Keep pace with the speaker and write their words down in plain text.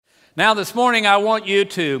Now this morning I want you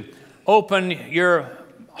to open your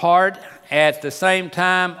heart, at the same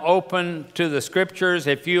time open to the Scriptures.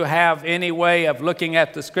 If you have any way of looking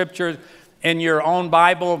at the Scriptures in your own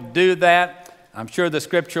Bible, do that. I'm sure the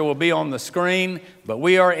Scripture will be on the screen, but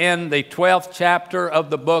we are in the 12th chapter of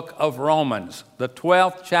the book of Romans. The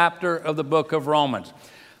 12th chapter of the book of Romans.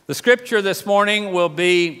 The Scripture this morning will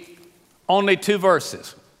be only 2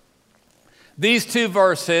 verses. These 2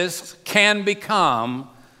 verses can become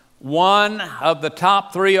one of the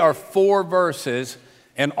top 3 or 4 verses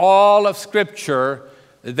in all of Scripture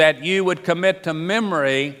that you would commit to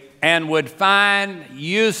memory and would find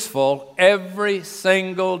useful every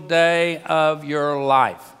single day of your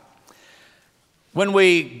life. When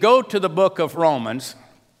we go to the book of Romans,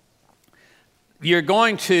 you're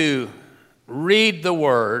going to read the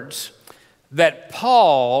words that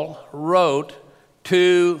Paul wrote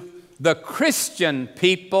to the Christian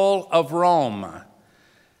people of Rome.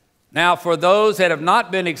 Now, for those that have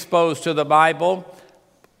not been exposed to the Bible,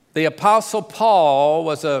 the Apostle Paul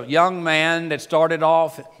was a young man that started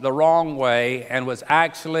off the wrong way and was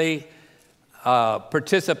actually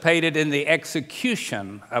participated in the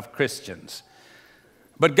execution of Christians.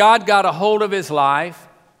 But God got a hold of his life,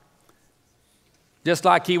 just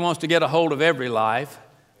like he wants to get a hold of every life,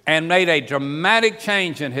 and made a dramatic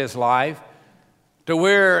change in his life to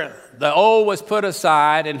where the old was put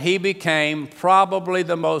aside and he became probably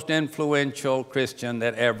the most influential Christian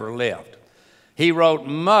that ever lived. He wrote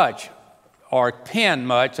much, or penned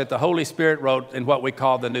much, that the Holy Spirit wrote in what we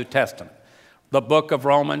call the New Testament. The book of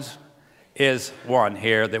Romans is one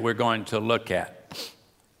here that we're going to look at.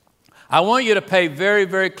 I want you to pay very,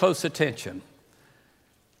 very close attention.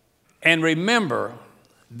 And remember,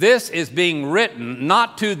 this is being written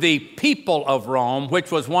not to the people of Rome,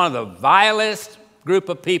 which was one of the vilest group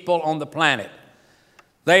of people on the planet.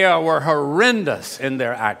 They were horrendous in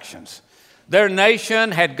their actions. Their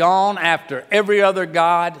nation had gone after every other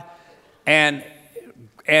god, and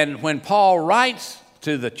when Paul writes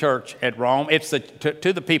to the church at Rome, it's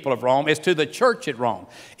to the people of Rome, it's to the church at Rome.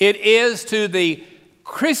 It is to the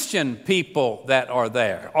Christian people that are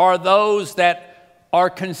there, or those that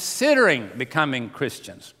are considering becoming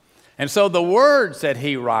Christians. And so the words that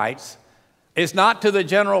he writes is not to the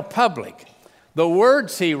general public. The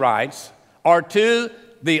words he writes are to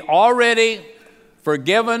the already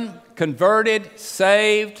forgiven, converted,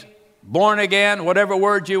 saved, born again, whatever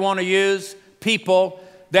word you want to use, people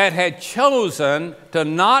that had chosen to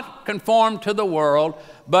not conform to the world,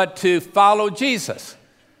 but to follow Jesus.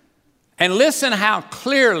 And listen how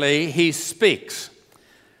clearly he speaks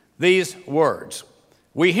these words.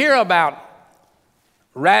 We hear about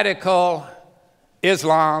radical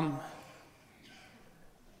Islam,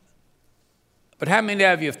 but how many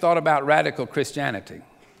of you have thought about radical Christianity?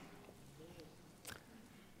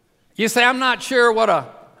 You say, I'm not sure what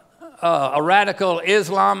a radical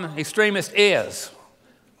Islam extremist is.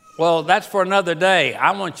 Well, that's for another day.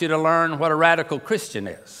 I want you to learn what a radical Christian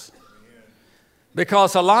is.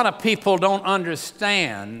 Because a lot of people don't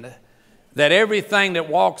understand that everything that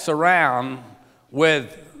walks around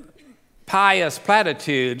with pious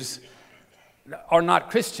platitudes are not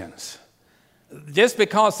Christians. Just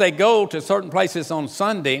because they go to certain places on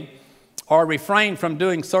Sunday or refrain from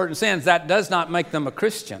doing certain sins, that does not make them a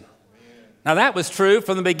Christian. Now, that was true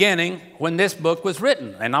from the beginning when this book was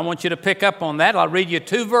written, and I want you to pick up on that. I'll read you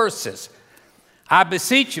 2 verses. I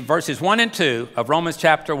beseech you, verses 1 and 2 of Romans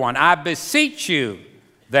chapter 1. I beseech you,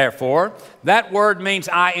 therefore. That word means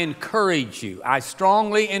I encourage you. I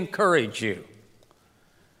strongly encourage you.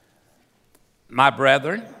 My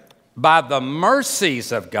brethren, by the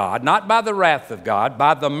mercies of God, not by the wrath of God,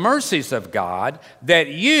 by the mercies of God, that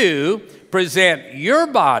you present your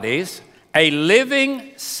bodies a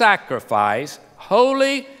living sacrifice,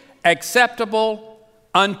 holy, acceptable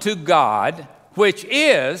unto God, which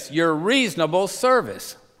is your reasonable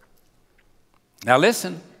service. Now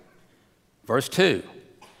listen, verse 2.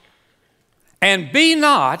 And be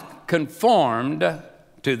not conformed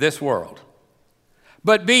to this world,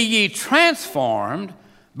 but be ye transformed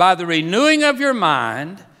by the renewing of your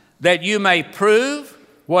mind, that you may prove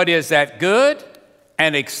what is that good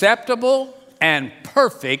and acceptable and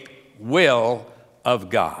perfect will of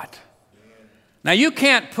God. Now, you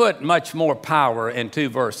can't put much more power in 2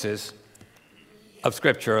 verses of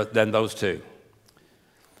Scripture than those 2.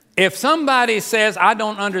 If somebody says, I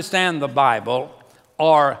don't understand the Bible,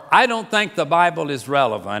 or I don't think the Bible is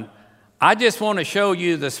relevant, I just want to show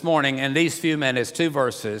you this morning in these few minutes 2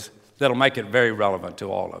 verses that'll make it very relevant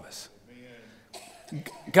to all of us.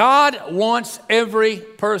 God wants every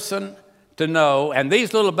person to know, and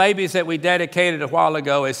these little babies that we dedicated a while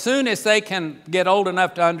ago, as soon as they can get old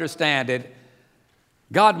enough to understand it,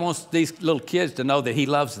 God wants these little kids to know that He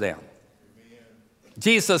loves them. Amen.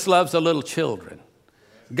 Jesus loves the little children.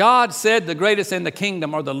 God said the greatest in the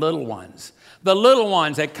kingdom are the little ones. The little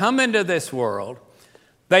ones that come into this world,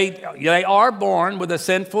 they are born with a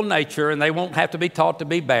sinful nature, and they won't have to be taught to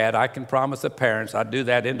be bad. I can promise the parents I do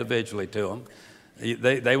that individually to them.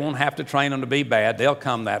 They won't have to train them to be bad. They'll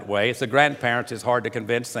come that way. It's the grandparents, it's hard to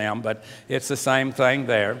convince them, but it's the same thing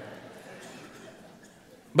there.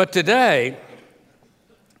 But today,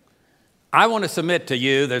 I want to submit to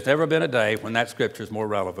you there's never been a day when that scripture is more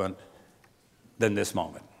relevant than this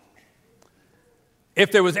moment.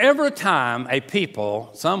 If there was ever a time a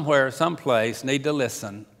people somewhere, someplace need to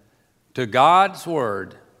listen to God's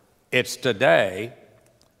word, it's today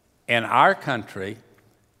in our country,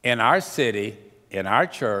 in our city, in our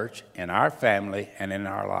church, in our family, and in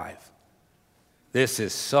our life. This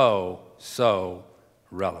is so, so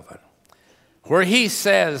relevant. Where he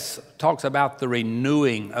talks about the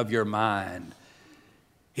renewing of your mind,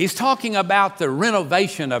 he's talking about the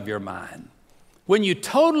renovation of your mind. When you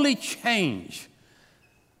totally change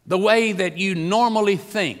the way that you normally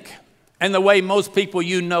think and the way most people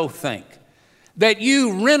you know think, that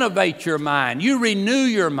you renovate your mind, you renew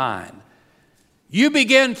your mind. You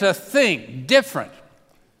begin to think different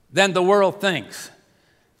than the world thinks.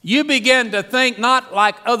 You begin to think not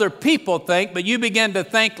like other people think, but you begin to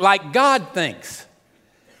think like God thinks.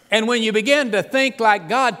 And when you begin to think like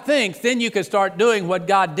God thinks, then you can start doing what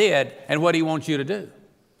God did and what He wants you to do.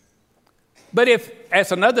 But if,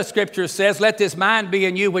 as another scripture says, let this mind be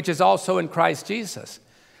in you, which is also in Christ Jesus.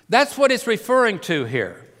 That's what it's referring to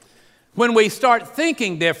here. When we start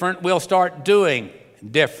thinking different, we'll start doing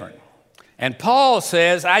different. And Paul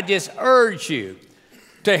says, I just urge you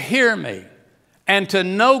to hear me and to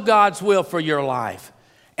know God's will for your life.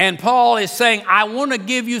 And Paul is saying, I want to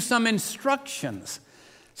give you some instructions,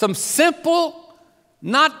 some simple,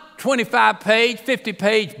 not 25-page,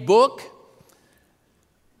 50-page book,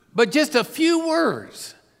 but just a few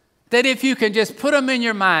words that if you can just put them in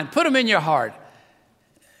your mind, put them in your heart,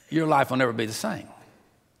 your life will never be the same.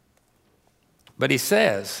 But he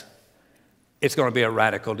says it's going to be a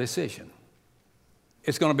radical decision.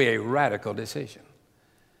 It's going to be a radical decision.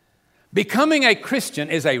 Becoming a Christian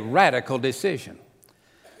is a radical decision.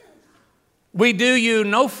 We do you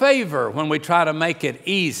no favor when we try to make it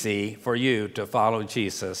easy for you to follow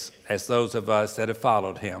Jesus, as those of us that have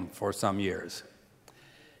followed Him for some years.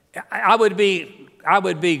 I would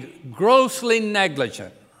be grossly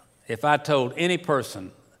negligent if I told any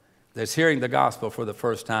person that's hearing the gospel for the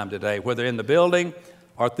first time today, whether in the building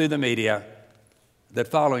or through the media, that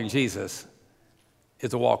following Jesus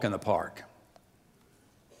is a walk in the park.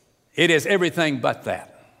 It is everything but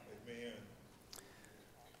that. Amen.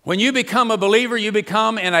 When you become a believer, you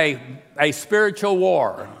become in a spiritual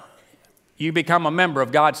war. You become a member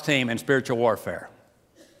of God's team in spiritual warfare.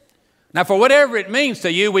 Now, for whatever it means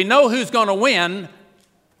to you, we know who's going to win,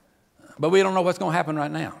 but we don't know what's going to happen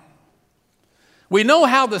right now. We know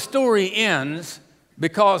how the story ends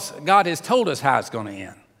because God has told us how it's going to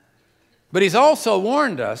end. But He's also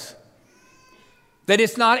warned us that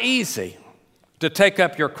it's not easy to take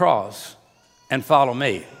up your cross and follow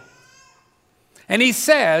me. And He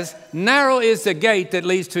says, narrow is the gate that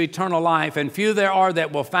leads to eternal life, and few there are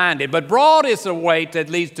that will find it. But broad is the way that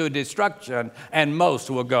leads to destruction, and most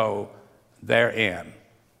will go therein.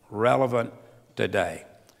 Relevant today.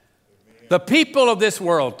 The people of this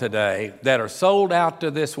world today that are sold out to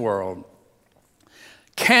this world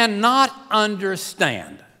cannot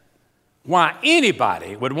understand why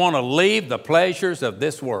anybody would want to leave the pleasures of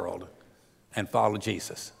this world and follow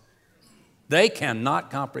Jesus. They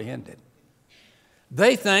cannot comprehend it.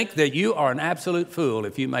 They think that you are an absolute fool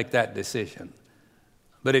if you make that decision.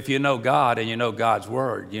 But if you know God and you know God's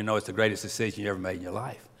word, you know it's the greatest decision you ever made in your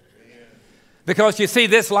life. Because you see,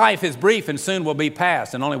 this life is brief and soon will be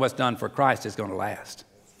past, and only what's done for Christ is going to last.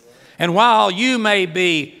 And while you may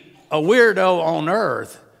be a weirdo on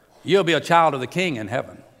earth, you'll be a child of the King in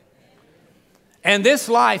heaven. And this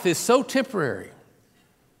life is so temporary.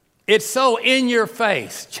 It's so in your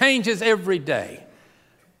face, changes every day.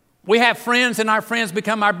 We have friends, and our friends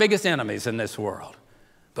become our biggest enemies in this world.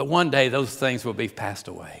 But one day those things will be passed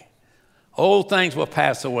away. Old things will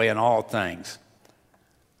pass away, and all things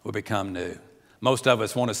will become new. Most of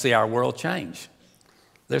us want to see our world change.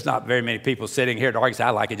 There's not very many people sitting here to argue, say, I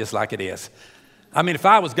like it just like it is. I mean, if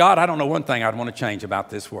I was God, I don't know one thing I'd want to change about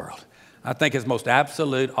this world. I think it's the most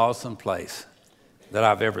absolute, awesome place that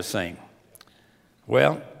I've ever seen.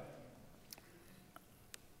 Well,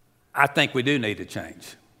 I think we do need to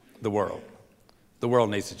change the world. the world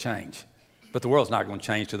needs to change. But the world's not going to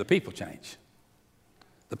change till the people change.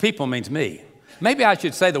 The people means me. Maybe I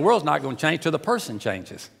should say the world's not going to change till the person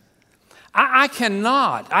changes. I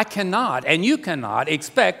cannot, and you cannot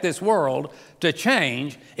expect this world to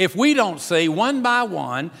change if we don't see 1 by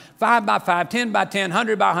 1, 5 by 5, 10 by 10,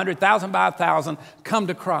 100 by 100, 1,000 by 1,000 come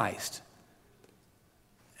to Christ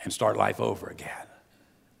and start life over again.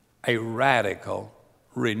 A radical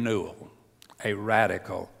renewal, a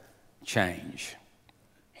radical change.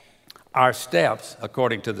 Our steps,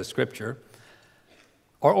 according to the Scripture,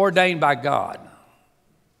 are ordained by God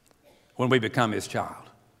when we become His child.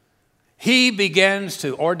 He begins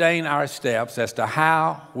to ordain our steps as to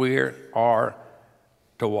how we are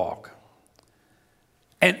to walk.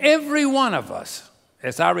 And every one of us,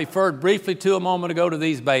 as I referred briefly to a moment ago to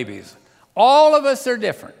these babies, all of us are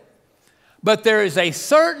different. But there is a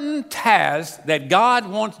certain task that God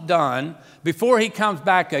wants done before He comes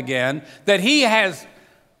back again, that He has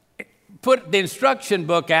put the instruction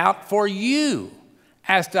book out for you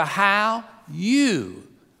as to how you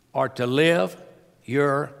are to live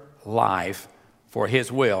your life for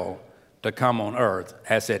His will to come on earth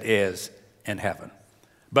as it is in heaven.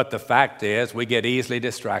 But the fact is, we get easily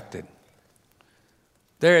distracted.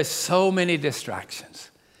 There is so many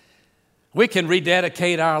distractions. We can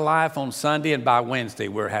rededicate our life on Sunday, and by Wednesday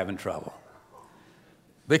we're having trouble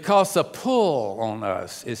because the pull on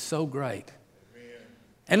us is so great.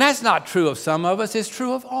 And that's not true of some of us, it's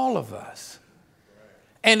true of all of us.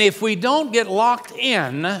 And if we don't get locked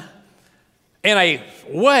in a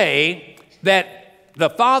way that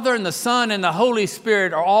the Father and the Son and the Holy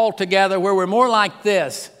Spirit are all together, where we're more like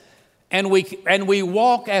this, and we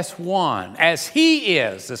walk as one, as He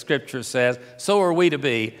is, the Scripture says, so are we to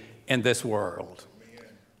be in this world.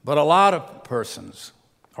 But a lot of persons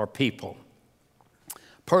or people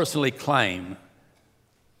personally claim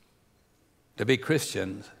to be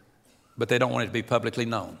Christians, but they don't want it to be publicly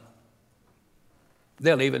known.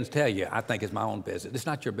 They'll even tell you, I think it's my own business. It's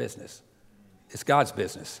not your business. It's God's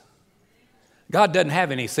business. God doesn't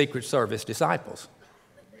have any Secret Service disciples.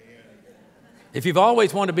 If you've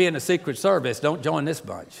always wanted to be in the Secret Service, don't join this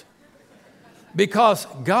bunch. Because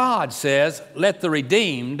God says, let the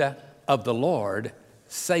redeemed of the Lord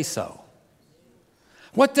say so.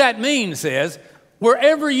 What that means is,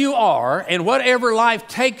 wherever you are and whatever life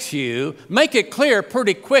takes you, make it clear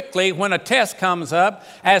pretty quickly when a test comes up,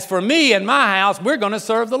 as for me and my house, we're going to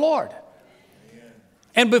serve the Lord.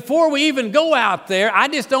 And before we even go out there, I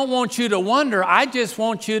just don't want you to wonder. I just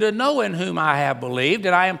want you to know in whom I have believed,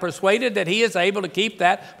 and I am persuaded that He is able to keep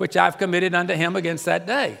that which I've committed unto Him against that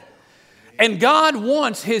day. And God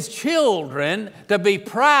wants His children to be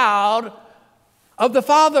proud of the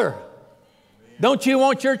Father. Don't you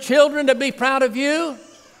want your children to be proud of you?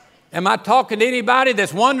 Am I talking to anybody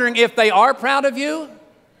that's wondering if they are proud of you?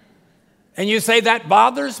 And you say, that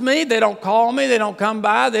bothers me. They don't call me. They don't come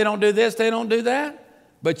by. They don't do this. They don't do that.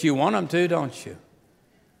 But you want them to, don't you?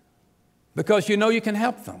 Because you know you can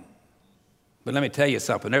help them. But let me tell you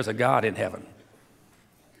something. There's a God in heaven.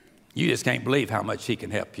 You just can't believe how much He can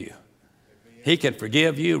help you. He can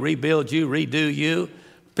forgive you, rebuild you, redo you,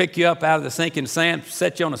 pick you up out of the sinking sand,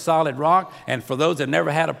 set you on a solid rock, and for those that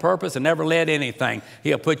never had a purpose and never led anything,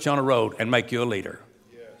 He'll put you on a road and make you a leader.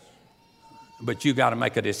 Yes. But you got to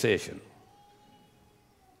make a decision.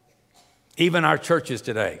 Even our churches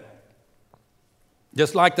today,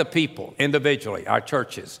 just like the people individually, our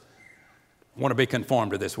churches want to be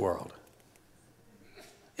conformed to this world.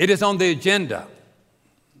 It is on the agenda.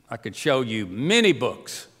 I could show you many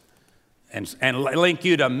books and link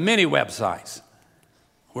you to many websites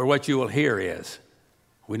where what you will hear is,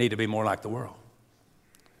 we need to be more like the world.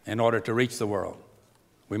 In order to reach the world,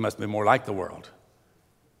 we must be more like the world.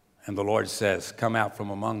 And the Lord says, come out from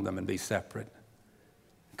among them and be separate.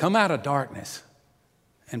 Come out of darkness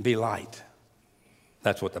and be light.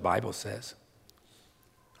 That's what the Bible says.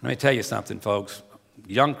 Let me tell you something, folks.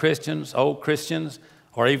 Young Christians, old Christians,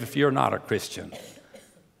 or even if you're not a Christian,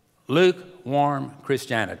 lukewarm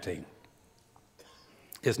Christianity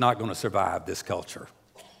is not going to survive this culture.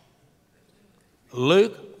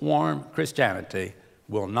 Lukewarm Christianity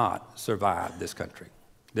will not survive this country,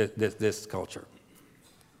 this culture.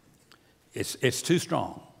 It's too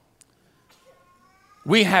strong.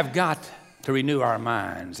 We have got to renew our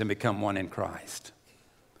minds and become one in Christ.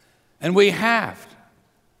 And we have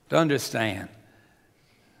to understand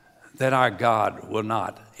that our God will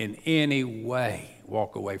not in any way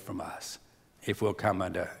walk away from us if we'll come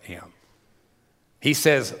unto Him. He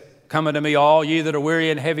says, come unto me all ye that are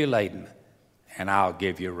weary and heavy laden, and I'll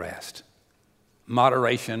give you rest.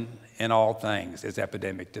 Moderation in all things is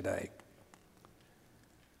epidemic today.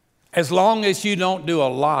 As long as you don't do a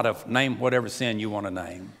lot of, name whatever sin you want to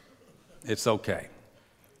name, it's okay.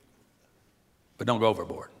 But don't go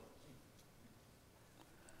overboard.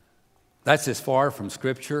 That's as far from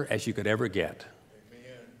Scripture as you could ever get.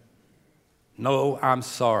 Amen. No, I'm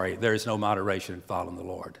sorry. There is no moderation in following the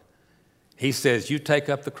Lord. He says, you take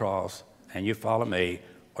up the cross and you follow me,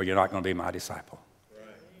 or you're not going to be my disciple.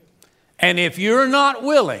 Right. And if you're not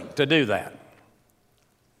willing to do that,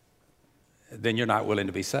 then you're not willing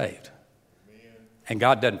to be saved. Amen. And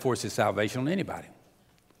God doesn't force his salvation on anybody.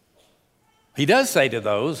 He does say to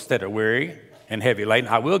those that are weary and heavy laden,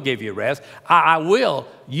 I will give you rest. I will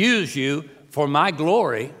use you for my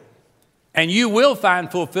glory, and you will find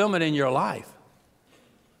fulfillment in your life.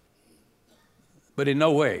 But in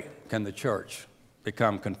no way can the church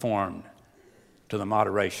become conformed to the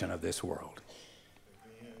moderation of this world.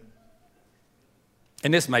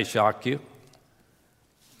 And this may shock you,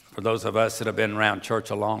 for those of us that have been around church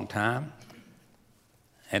a long time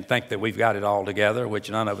and think that we've got it all together, which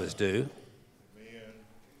none of us do.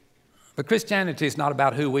 But Christianity is not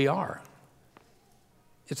about who we are.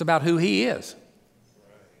 It's about who he is.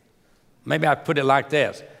 Maybe I put it like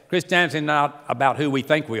this. Christianity is not about who we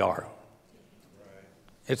think we are.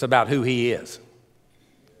 It's about who he is.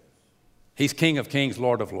 He's King of Kings,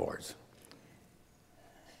 Lord of Lords.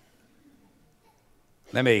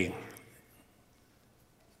 Let me,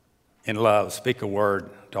 in love, speak a word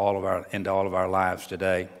to into all of our lives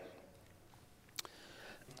today.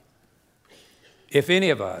 If any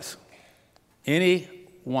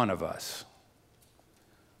one of us,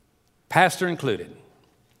 pastor included,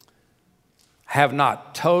 have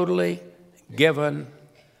not totally given,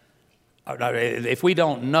 if we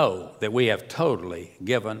don't know that we have totally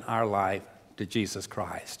given our life to Jesus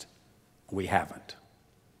Christ, we haven't.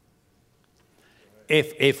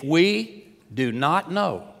 If we do not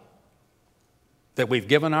know that we've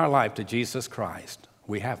given our life to Jesus Christ,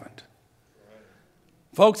 we haven't.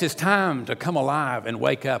 Folks, it's time to come alive and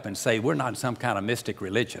wake up and say, we're not in some kind of mystic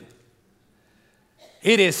religion.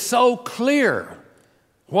 It is so clear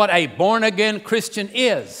what a born-again Christian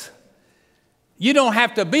is. You don't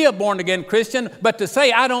have to be a born-again Christian, but to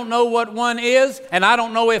say, I don't know what one is, and I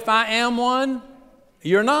don't know if I am one,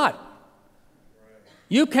 you're not.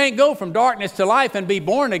 You can't go from darkness to life and be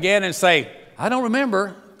born again and say, I don't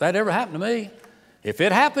remember that ever happened to me. If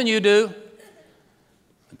it happened, you do.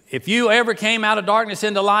 If you ever came out of darkness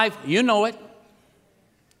into life, you know it.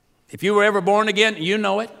 If you were ever born again, you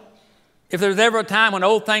know it. If there's ever a time when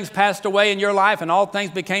old things passed away in your life and all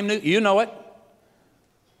things became new, you know it.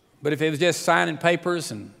 But if it was just signing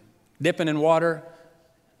papers and dipping in water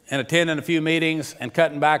and attending a few meetings and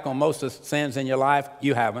cutting back on most of the sins in your life,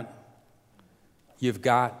 you haven't. You've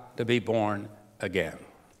got to be born again.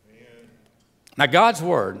 Amen. Now, God's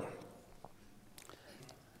Word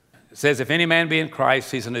says, if any man be in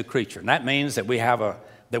Christ, he's a new creature. And that means that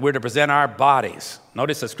we're to present our bodies.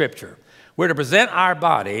 Notice the Scripture. We're to present our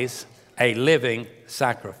bodies a living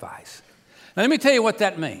sacrifice. Now, let me tell you what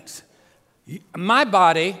that means. My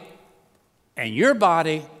body and your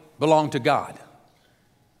body belong to God.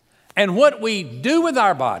 And what we do with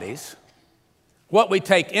our bodies, what we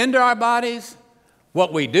take into our bodies,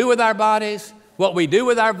 what we do with our bodies, what we do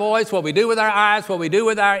with our voice, what we do with our eyes, what we do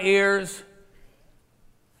with our ears,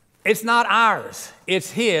 it's not ours.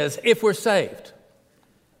 It's his if we're saved.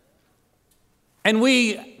 And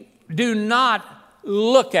we do not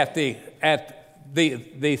look at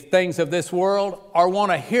the things of this world or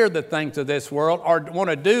want to hear the things of this world or want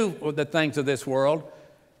to do the things of this world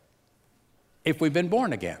if we've been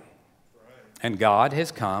born again. And God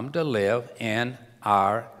has come to live in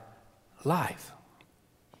our life.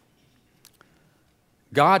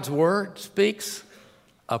 God's Word speaks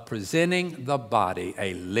of presenting the body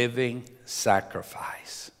a living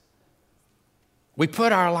sacrifice. We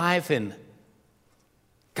put our life in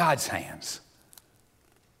God's hands.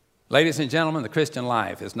 Ladies and gentlemen, the Christian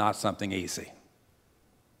life is not something easy.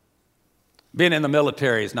 Being in the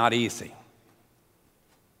military is not easy.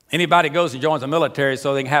 Anybody goes and joins the military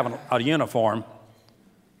so they can have a uniform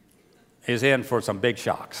is in for some big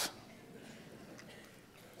shocks.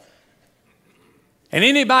 And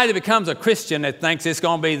anybody that becomes a Christian that thinks it's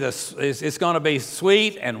going to be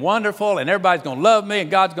sweet and wonderful and everybody's going to love me and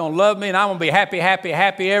God's going to love me and I'm going to be happy, happy,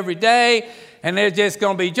 happy every day and there's just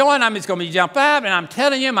going to be joy and I'm just going to be jump out and I'm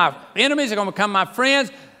telling you my enemies are going to become my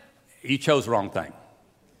friends, you chose the wrong thing.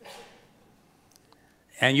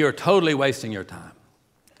 And you're totally wasting your time.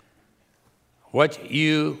 What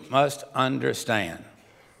you must understand.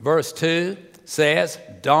 Verse 2 says,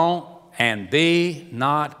 don't and be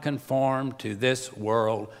not conformed to this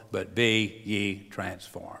world, but be ye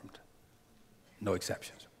transformed. No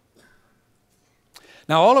exceptions.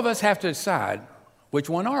 Now, all of us have to decide, which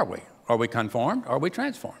one are we? Are we conformed or are we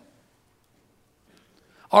transformed?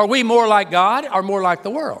 Are we more like God or more like the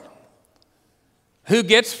world? Who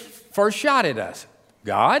gets first shot at us?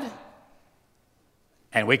 God?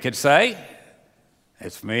 And we could say,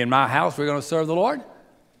 it's for me and my house, we're going to serve the Lord.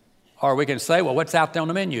 Or we can say, well, what's out there on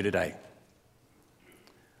the menu today?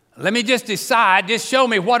 Let me just decide, just show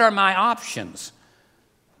me what are my options.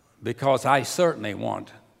 Because I certainly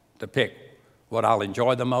want to pick what I'll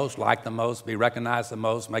enjoy the most, like the most, be recognized the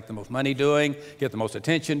most, make the most money doing, get the most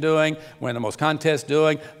attention doing, win the most contests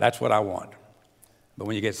doing. That's what I want. But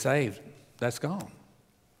when you get saved, that's gone.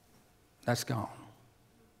 That's gone.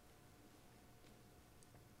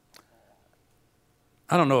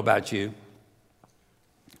 I don't know about you,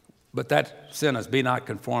 but that sentence, be not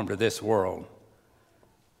conformed to this world,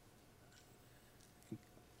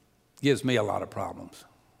 gives me a lot of problems.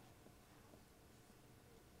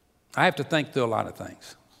 I have to think through a lot of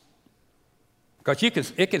things. Because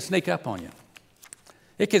it can sneak up on you.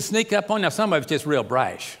 It can sneak up on you. Now, some of it's just real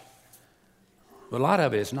brash. But a lot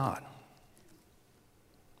of it is not.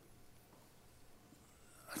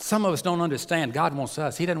 Some of us don't understand God wants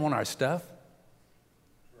us. He doesn't want our stuff.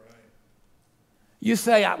 Right. You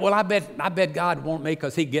say, well, I bet God won't make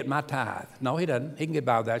us, he'd get my tithe. No, he doesn't. He can get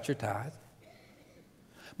by without your tithe.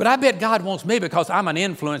 But I bet God wants me because I'm an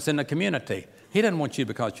influence in the community. He doesn't want you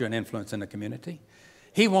because you're an influence in the community.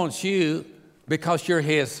 He wants you because you're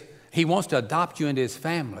his. He wants to adopt you into his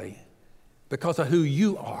family because of who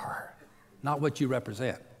you are, not what you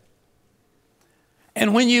represent.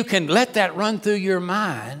 And when you can let that run through your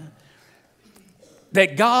mind,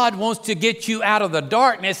 that God wants to get you out of the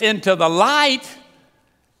darkness into the light,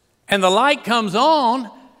 and the light comes on,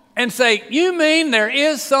 and say, you mean there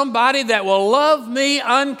is somebody that will love me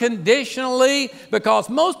unconditionally? Because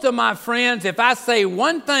most of my friends, if I say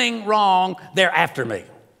one thing wrong, they're after me.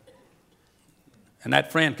 And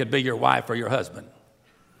that friend could be your wife or your husband.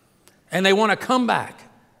 And they want to come back.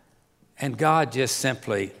 And God just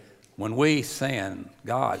simply, when we sin,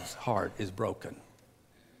 God's heart is broken.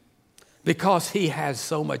 Because he has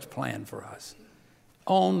so much planned for us.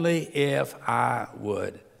 Only if I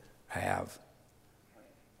would have.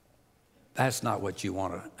 That's not what you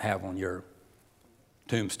want to have on your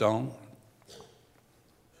tombstone.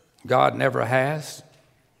 God never has,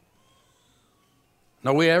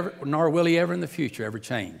 nor will he ever in the future ever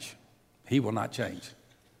change. He will not change.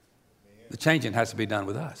 The changing has to be done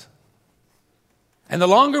with us. And the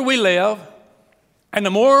longer we live, and the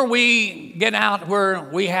more we get out where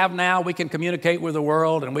we have now, we can communicate with the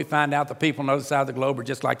world, and we find out the people on the other side of the globe are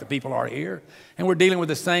just like the people are here. And we're dealing with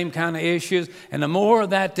the same kind of issues. And the more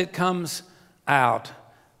that it comes out,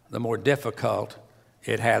 the more difficult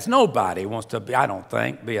it has. Nobody wants to be, I don't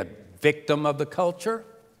think, be a victim of the culture.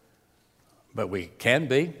 But we can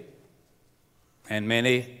be. And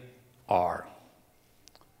many are.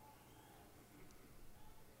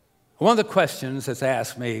 One of the questions that's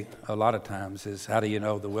asked me a lot of times is, how do you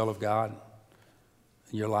know the will of God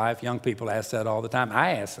in your life? Young people ask that all the time.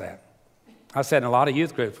 I ask that. I said in a lot of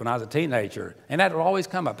youth groups when I was a teenager, and that will always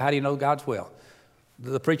come up. How do you know God's will?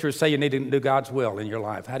 The preachers say you need to do God's will in your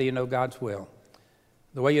life. How do you know God's will?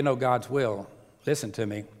 The way you know God's will, listen to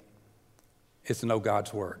me, is to know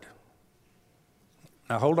God's word.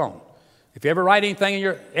 Now hold on. If you ever write anything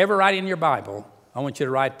in your Bible, I want you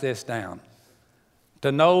to write this down.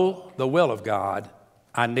 To know the will of God,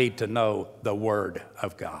 I need to know the Word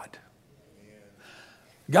of God.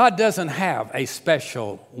 God doesn't have a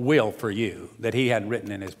special will for you that he hadn't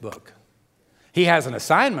written in his book. He has an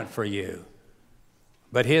assignment for you,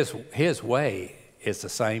 but his way is the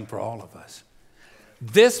same for all of us.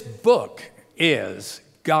 This book is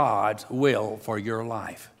God's will for your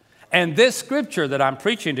life. And this scripture that I'm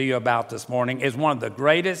preaching to you about this morning is one of the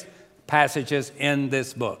greatest passages in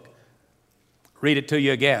this book. Read it to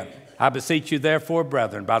you again. I beseech you, therefore,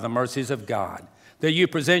 brethren, by the mercies of God, that you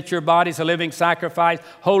present your bodies a living sacrifice,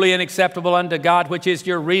 holy and acceptable unto God, which is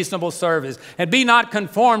your reasonable service. And be not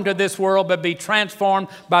conformed to this world, but be transformed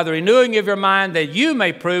by the renewing of your mind, that you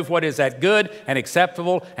may prove what is that good and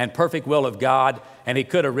acceptable and perfect will of God. And he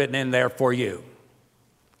could have written in there for you,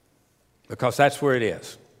 because that's where it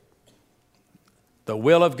is. The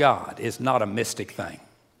will of God is not a mystic thing.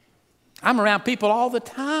 I'm around people all the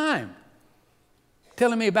time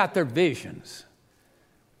telling me about their visions.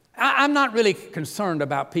 I'm not really concerned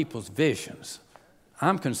about people's visions.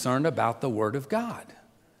 I'm concerned about the Word of God.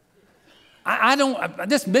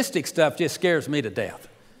 This mystic stuff just scares me to death,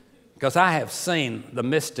 because I have seen the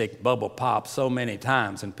mystic bubble pop so many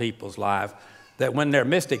times in people's lives that when their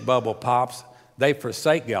mystic bubble pops, they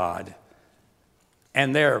forsake God,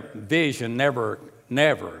 and their vision never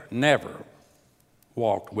never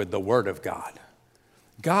walked with the Word of God.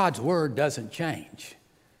 God's Word doesn't change.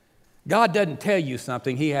 God doesn't tell you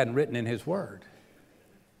something He hadn't written in His Word.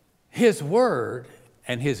 His Word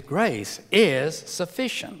and His grace is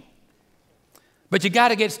sufficient. But you got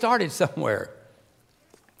to get started somewhere.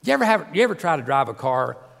 You ever try to drive a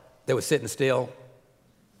car that was sitting still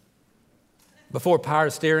before power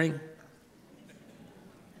steering?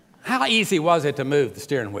 How easy was it to move the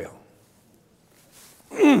steering wheel?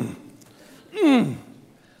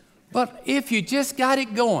 But if you just got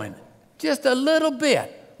it going, just a little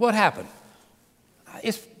bit, what happened?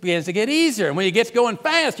 It begins to get easier. And when it gets going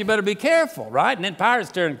fast, you better be careful, right? And then power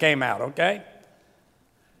steering came out, okay?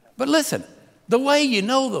 But listen, the way you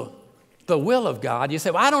know the will of God, you say,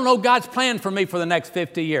 well, I don't know God's plan for me for the next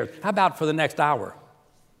 50 years. How about for the next hour?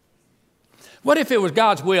 What if it was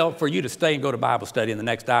God's will for you to stay and go to Bible study in the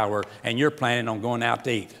next hour and you're planning on going out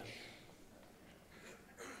to eat?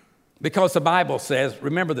 Because the Bible says,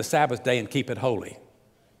 remember the Sabbath day and keep it holy.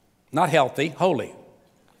 Not healthy, holy.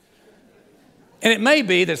 And it may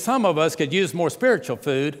be that some of us could use more spiritual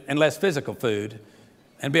food and less physical food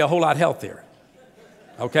and be a whole lot healthier.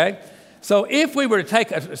 Okay? So if we were to take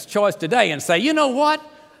a choice today and say, you know what?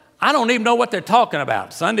 I don't even know what they're talking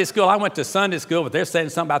about. Sunday school, I went to Sunday school, but they're saying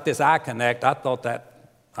something about this I Connect. I thought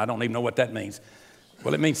that, I don't even know what that means.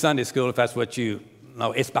 Well, it means Sunday school if that's what you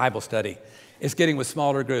know. It's Bible study. It's getting with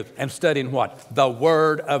smaller groups and studying what? The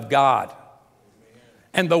Word of God.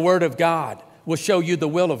 And the Word of God will show you the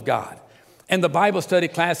will of God. And the Bible study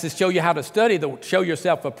classes show you how to study, show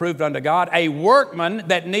yourself approved unto God, a workman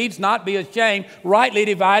that needs not be ashamed, rightly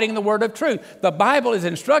dividing the word of truth. The Bible is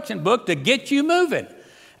an instruction book to get you moving.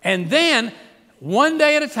 And then, one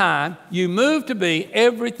day at a time, you move to be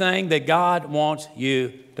everything that God wants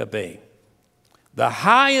you to be. The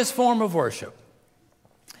highest form of worship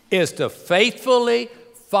is to faithfully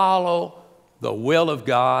follow the will of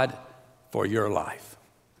God for your life.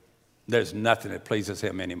 There's nothing that pleases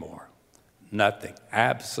Him anymore. Nothing.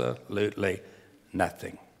 Absolutely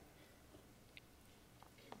nothing.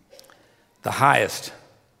 The highest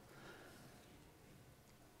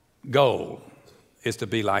goal is to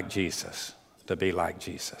be like Jesus. To be like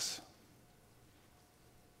Jesus.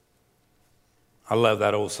 I love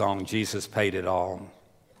that old song, Jesus paid it all.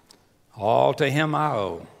 All to Him I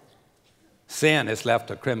owe. Sin has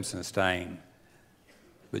left a crimson stain,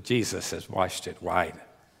 but Jesus has washed it white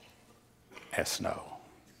as snow.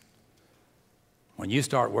 When you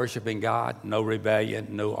start worshiping God, no rebellion,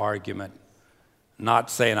 no argument,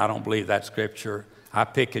 not saying I don't believe that scripture. I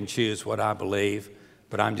pick and choose what I believe,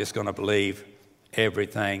 but I'm just going to believe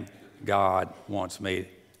everything God wants me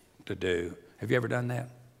to do. Have you ever done that?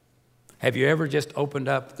 Have you ever just opened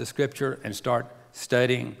up the scripture and start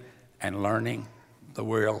studying and learning the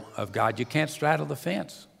will of God? You can't straddle the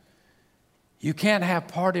fence. You can't have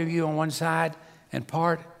part of you on one side and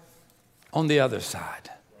part on the other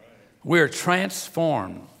side. We're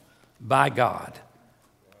transformed by God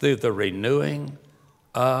through the renewing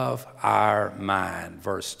of our mind,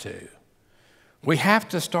 verse 2. We have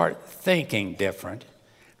to start thinking different.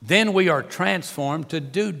 Then we are transformed to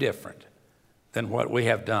do different than what we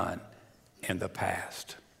have done in the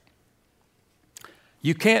past.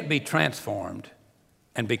 You can't be transformed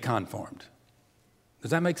and be conformed. Does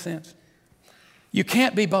that make sense? You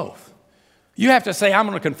can't be both. You have to say, I'm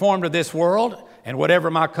going to conform to this world, and whatever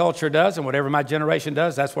my culture does and whatever my generation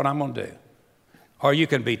does, that's what I'm going to do. Or you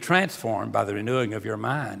can be transformed by the renewing of your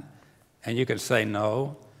mind, and you can say,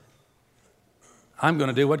 no, I'm going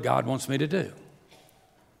to do what God wants me to do.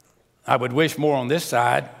 I would wish more on this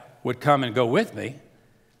side would come and go with me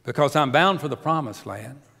because I'm bound for the promised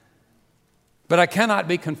land. But I cannot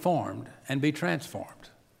be conformed and be transformed.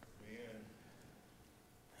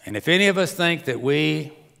 And if any of us think that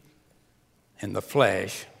we, in the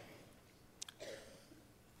flesh,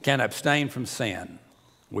 can abstain from sin,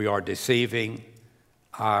 we are deceiving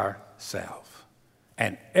ourselves.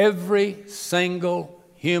 And every single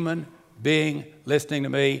human being listening to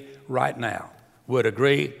me right now would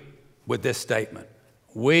agree with this statement.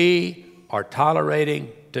 We are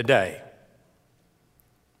tolerating today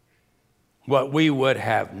what we would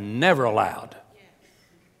have never allowed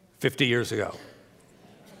 50 years ago.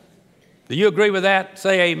 Do you agree with that?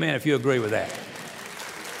 Say amen if you agree with that.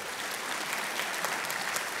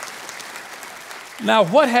 Now,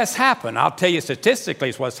 what has happened? I'll tell you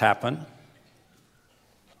statistically what's happened.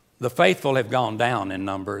 The faithful have gone down in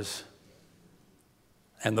numbers,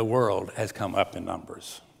 and the world has come up in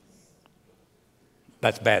numbers.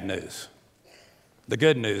 That's bad news. The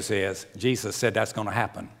good news is Jesus said that's going to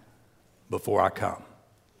happen before I come.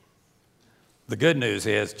 The good news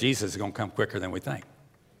is Jesus is going to come quicker than we think.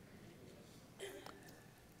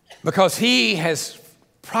 Because he has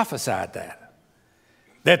prophesied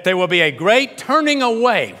that there will be a great turning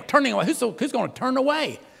away. Turning away. Who's going to turn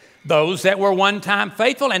away? Those that were one time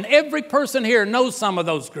faithful. And every person here knows some of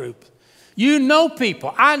those groups. You know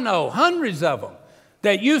people. I know hundreds of them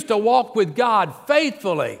that used to walk with God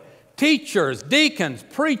faithfully. Teachers, deacons,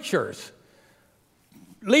 preachers,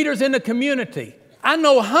 leaders in the community. I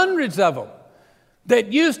know hundreds of them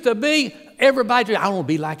that used to be, everybody, I want to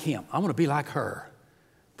be like him. I want to be like her.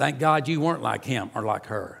 Thank God you weren't like him or like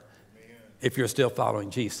her if you're still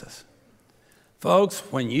following Jesus. Folks,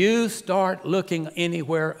 when you start looking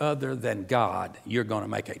anywhere other than God, you're going to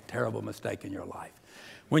make a terrible mistake in your life.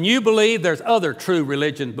 When you believe there's other true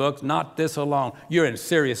religion books, not this alone, you're in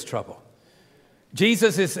serious trouble.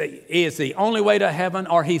 Jesus is the only way to heaven,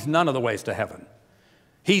 or he's none of the ways to heaven.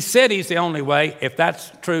 He said he's the only way. If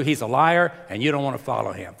that's true, he's a liar, and you don't want to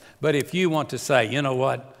follow him. But if you want to say, you know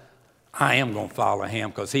what, I am going to follow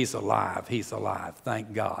him because he's alive. He's alive.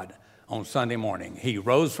 Thank God. On Sunday morning, he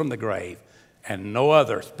rose from the grave, and no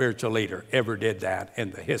other spiritual leader ever did that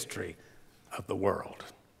in the history of the world.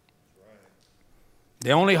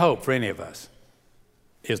 The only hope for any of us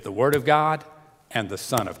is the Word of God and the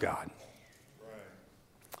Son of God.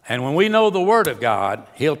 And when we know the Word of God,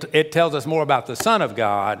 it tells us more about the Son of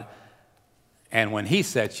God. And when he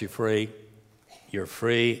sets you free, you're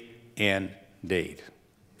free indeed.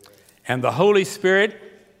 And the Holy Spirit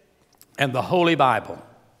and the Holy Bible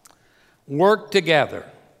work together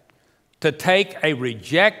to take a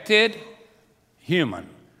rejected human,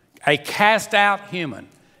 a cast out human,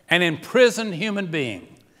 an imprisoned human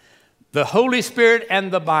being. The Holy Spirit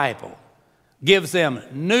and the Bible gives them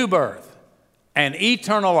new birth and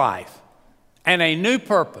eternal life and a new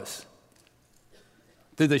purpose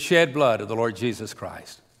through the shed blood of the Lord Jesus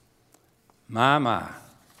Christ. My.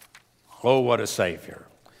 Oh, what a Savior.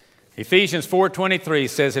 Ephesians 4:23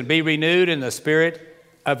 says, and be renewed in the spirit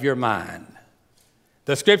of your mind.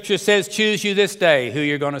 The scripture says, choose you this day who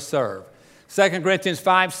you're going to serve. 2 Corinthians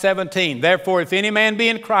 5:17, therefore, if any man be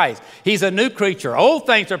in Christ, he's a new creature. Old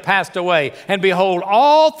things are passed away, and behold,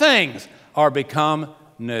 all things are become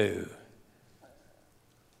new.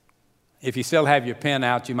 If you still have your pen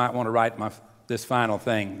out, you might want to write this final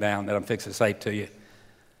thing down that I'm fixing to say to you.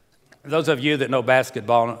 Those of you that know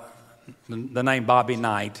basketball, the name Bobby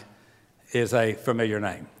Knight is a familiar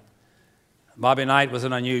name. Bobby Knight was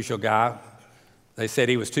an unusual guy. They said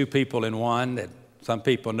he was two people in one, that some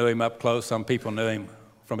people knew him up close, some people knew him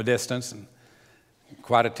from a distance, and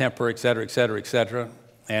quite a temper, et cetera, et cetera, et cetera.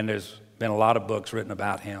 And there's been a lot of books written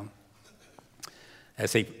about him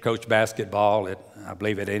as he coached basketball I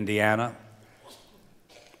believe at Indiana.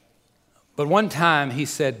 But one time he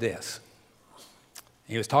said this.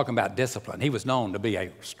 He was talking about discipline. He was known to be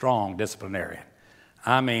a strong disciplinarian.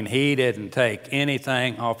 I mean, he didn't take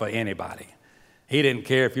anything off of anybody. He didn't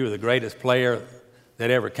care if you were the greatest player that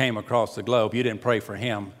ever came across the globe. You didn't pray for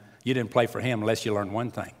him. You didn't play for him unless you learned one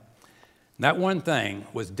thing. And that one thing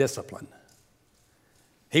was discipline.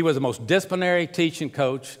 He was the most disciplinary teaching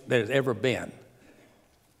coach there has ever been.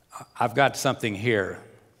 I've got something here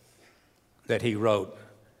that he wrote.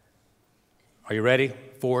 Are you ready?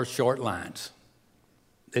 4 short lines.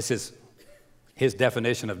 This is his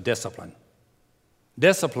definition of discipline.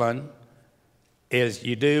 Discipline is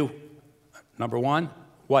you do, number 1,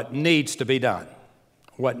 what needs to be done.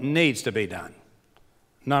 What needs to be done.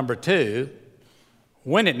 Number 2,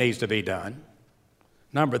 when it needs to be done.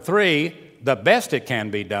 Number 3, the best it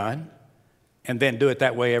can be done, and then do it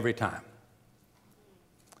that way every time.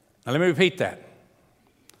 Now let me repeat that.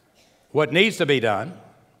 What needs to be done,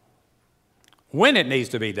 when it needs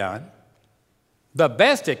to be done, the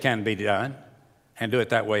best it can be done, and do it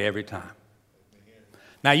that way every time.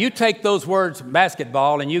 Now you take those words,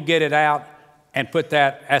 basketball, and you get it out and put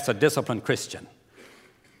that as a disciplined Christian.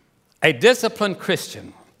 A disciplined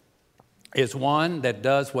Christian is one that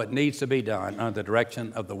does what needs to be done under the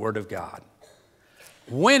direction of the Word of God.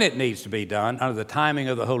 When it needs to be done under the timing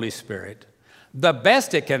of the Holy Spirit, the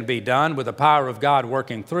best it can be done with the power of God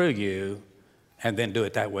working through you, and then do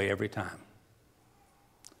it that way every time.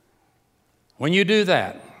 When you do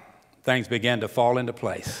that, things begin to fall into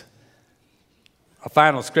place. A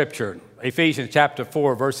final scripture, Ephesians chapter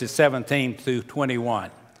 4, verses 17 through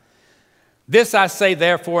 21. This I say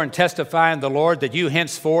therefore and testify in the Lord, that you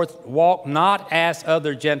henceforth walk not as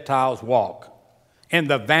other Gentiles walk, in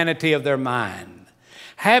the vanity of their mind,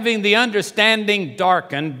 having the understanding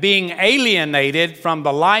darkened, being alienated from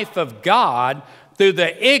the life of God through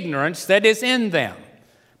the ignorance that is in them,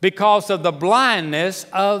 because of the blindness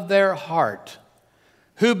of their heart,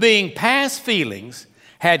 who being past feelings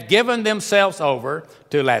had given themselves over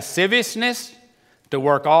to lasciviousness, to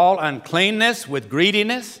work all uncleanness with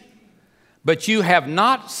greediness. But you have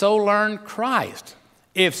not so learned Christ,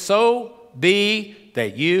 if so be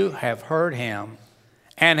that you have heard him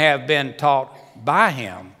and have been taught by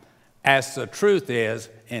him, as the truth is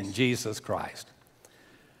in Jesus Christ.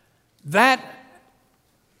 That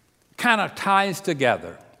kind of ties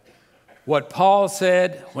together what Paul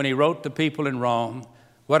said when he wrote to people in Rome,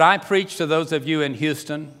 what I preach to those of you in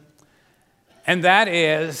Houston, and that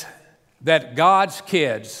is that God's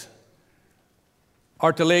kids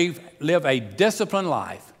are to live a disciplined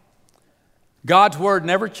life. God's word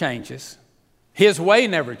never changes. His way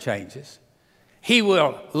never changes. He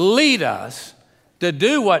will lead us to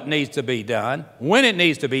do what needs to be done, when it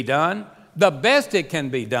needs to be done, the best it can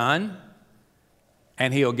be done,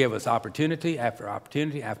 and he'll give us opportunity after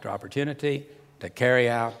opportunity after opportunity to carry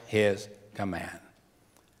out his command.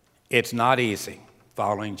 It's not easy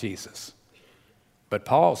following Jesus. But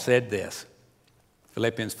Paul said this,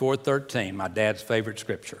 Philippians 4:13, my dad's favorite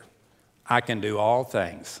scripture. I can do all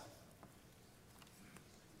things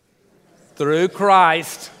through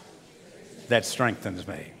Christ that strengthens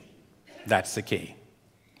me. That's the key.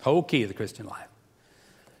 Whole key of the Christian life.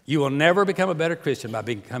 You will never become a better Christian by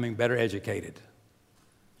becoming better educated.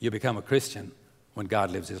 You'll become a Christian when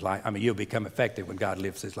God lives his life. You'll become effective when God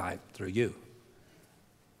lives his life through you.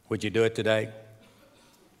 Would you do it today?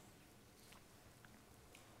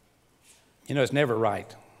 You know, it's never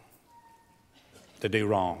right to do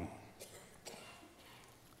wrong.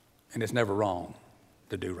 And it's never wrong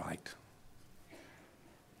to do right.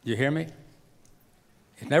 You hear me?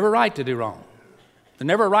 It's never right to do wrong. There's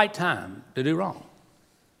never a right time to do wrong.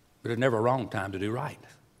 But there's never a wrong time to do right.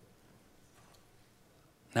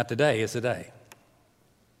 Not today, it's the day.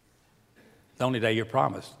 The only day you're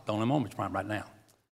promised, the only moment you're promised right now.